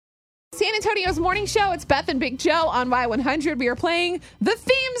San Antonio's morning show. It's Beth and Big Joe on Y100. We are playing the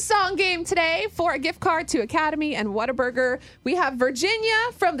theme song game today for a gift card to Academy and Whataburger. We have Virginia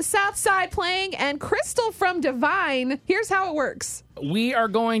from the South Side playing and Crystal from Divine. Here's how it works. We are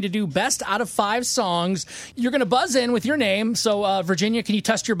going to do best out of 5 songs. You're going to buzz in with your name. So, Virginia, can you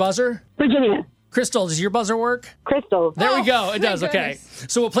test your buzzer? Virginia. Crystal, does your buzzer work? Crystal. There we go. It does. Thank Okay.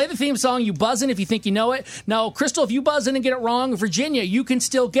 So we'll play the theme song. You buzz in if you think you know it. Now, Crystal, if you buzz in and get it wrong, Virginia, you can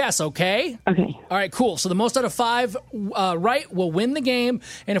still guess, okay? Okay. All right, cool. So the most out of 5 right will win the game.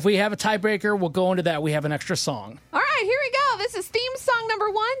 And if we have a tiebreaker, we'll go into that. We have an extra song. All right, here we go. This is theme song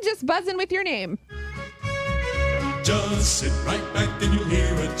number 1. Just buzz in with your name. Just sit right back and you'll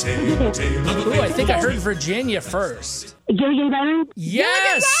hear a tale of a Ooh, I think I heard Virginia first. Gilligan's Island?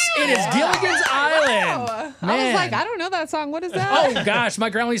 Yes! It is Gilligan's Island. Oh, I Man. was like, I don't know that song. What is that? Oh, gosh.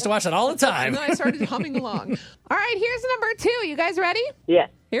 My grandma used to watch that all the And time. then I started humming along. All right, here's number 2. You guys ready? Yes.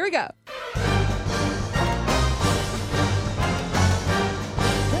 Here we go.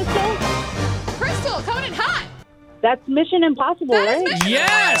 Crystal, coming in hot. That's Mission Impossible, That is right? Mission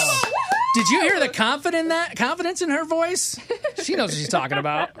Yes! Impossible. Woohoo! Did you hear the confidence in her voice? She knows what she's talking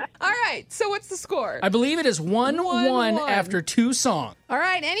about. All right, so what's the score? I believe it is 1-1 1-1. after 2 songs. All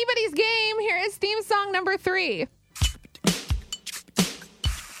right, anybody's game. Here is theme song number 3.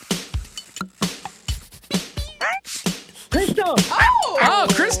 Crystal. Oh,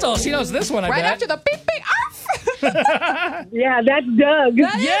 Crystal, she knows this one, I Right bet. after the beep beep arf. Yeah, that's Doug.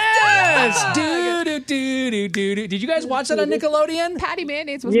 Yes! Doug. Do. Did you guys watch that on Nickelodeon? Patty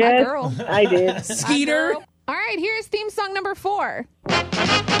Mayonnaise was my Yes, girl. I did. Skeeter? All right, here's theme song number 4.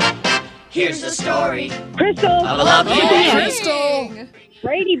 Here's the story Crystal. of a love Oh, story. Crystal.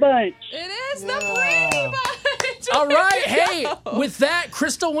 Brady Bunch. It is the Brady Bunch. All right, There hey, you go. with that,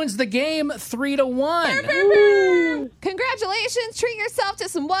 Crystal wins the game 3-1. Congratulations. Treat yourself to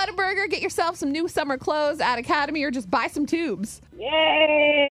some Whataburger. Get yourself some new summer clothes at Academy or just buy some tubes. Yay.